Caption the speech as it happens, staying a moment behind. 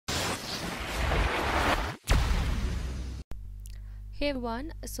Hey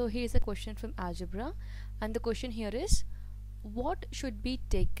everyone, so here's a question from algebra, and the question here is, what should be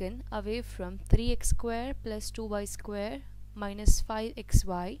taken away from 3x square plus 2y square minus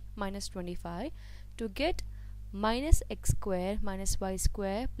 5xy minus 25 to get minus x square minus y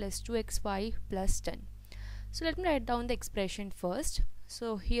square plus 2xy plus 10. So let me write down the expression first.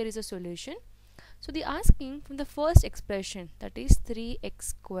 So here is a solution. So they're asking from the first expression, that is 3x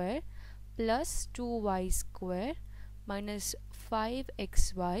square plus 2y square minus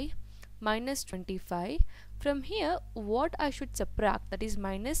 5xy minus 25. From here, what I should subtract, that is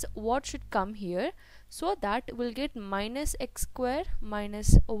minus what should come here, so that we'll get minus x square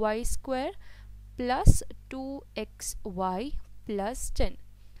minus y square plus 2xy plus 10.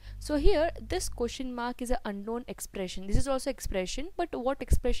 So here this question mark is an unknown expression. This is also expression, but what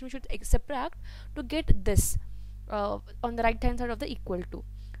expression we should subtract to get this on the right hand side of the equal to.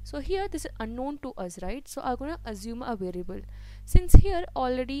 So here this is unknown to us, right? So I'm gonna assume a variable. Since here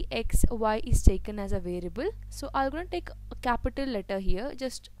already x, y is taken as a variable, so I'm gonna take a capital letter here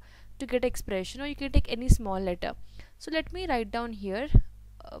just to get expression, or you can take any small letter. So let me write down here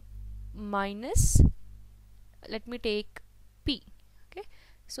minus, let me take p. Okay,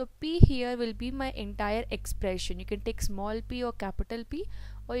 so p here will be my entire expression. You can take small p or capital P,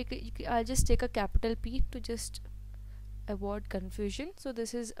 or I'll just take a capital P to just avoid confusion. So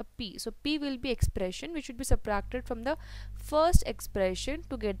this is a p. So p will be expression which should be subtracted from the first expression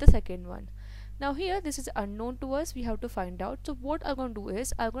to get the second one. Now here this is unknown to us, we have to find out. So what I'm going to do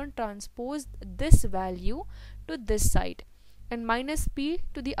is I'm going to transpose this value to this side and minus p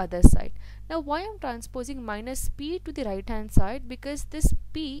to the other side. Now why I'm transposing minus p to the right hand side? Because this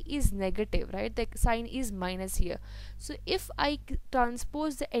p is negative, right? The sign is minus here. So if I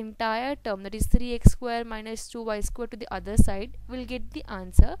transpose the entire term, that is 3x square minus 2y square to the other side, we'll get the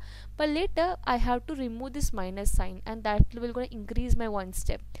answer. But later I have to remove this minus sign, and that will gonna increase my one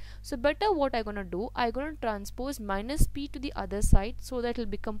step. So better what I'm gonna do, I'm gonna transpose minus p to the other side so that it will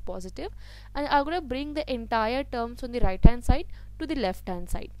become positive, and I'm gonna bring the entire terms on the right hand side to the left hand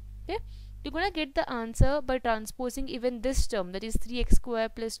side. Okay, you're gonna get the answer by transposing even this term, that is 3x square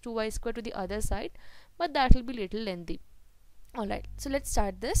plus 2y square to the other side, but that will be little lengthy. Alright, so let's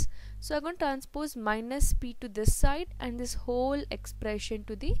start this. So I'm going to transpose minus p to this side and this whole expression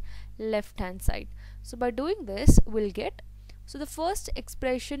to the left hand side. So by doing this, we'll get, so the first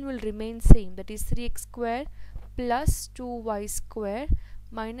expression will remain same, that is 3x square plus 2y square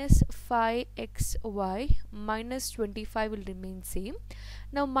minus 5xy minus 25 will remain same.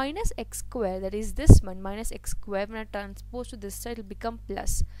 Now minus x square, that is this one, minus x square, when I transpose to this side, will become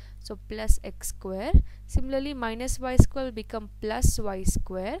plus. So plus x square. Similarly, minus y square will become plus y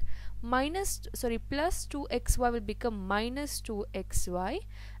square. Plus 2xy will become minus 2xy,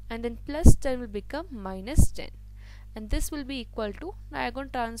 and then plus 10 will become minus 10. And this will be equal to, now I'm going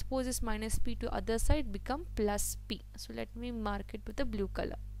to transpose this minus p to other side, become plus p. So let me mark it with a blue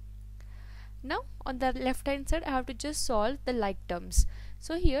color. Now on the left hand side, I have to just solve the like terms.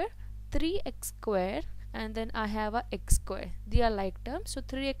 So here 3x square and then I have a x square. They are like terms. So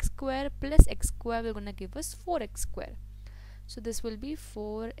 3x square plus x square will gonna give us 4x square. So this will be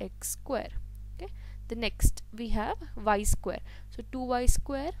 4x square. Okay. The next we have y square. So 2y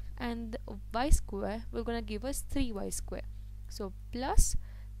square and y square will gonna give us 3y square. So plus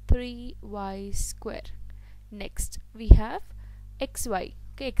 3y square. Next we have xy.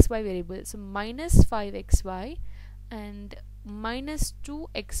 Okay, xy variable. So minus 5xy and minus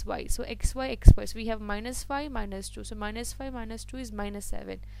 2xy. So xy. So we have minus 5 minus 2. So minus 5 minus 2 is minus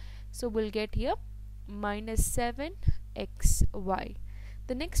 7. So we'll get here minus 7xy.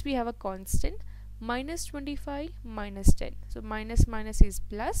 The next we have a constant, minus 25 minus 10. So minus minus is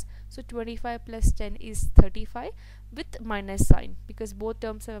plus. So 25 plus 10 is 35 with minus sign, because both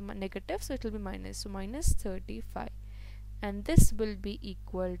terms are negative, so it will be minus. So minus 35, and this will be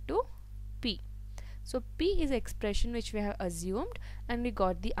equal to p. So p is expression which we have assumed, and we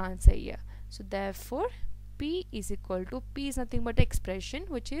got the answer here. So therefore p is equal to, p is nothing but expression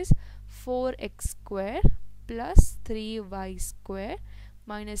which is 4x square plus 3y square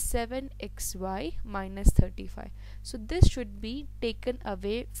minus 7xy minus 35. So this should be taken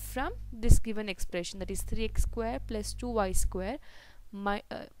away from this given expression, that is 3x square plus 2y square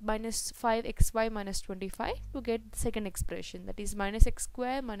minus 5xy minus 25 to get the second expression, that is minus x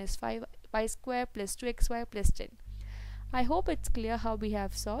square minus 5y square plus 2xy plus 10. I hope it's clear how we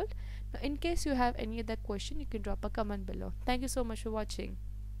have solved. Now in case you have any other question, you can drop a comment below. Thank you so much for watching.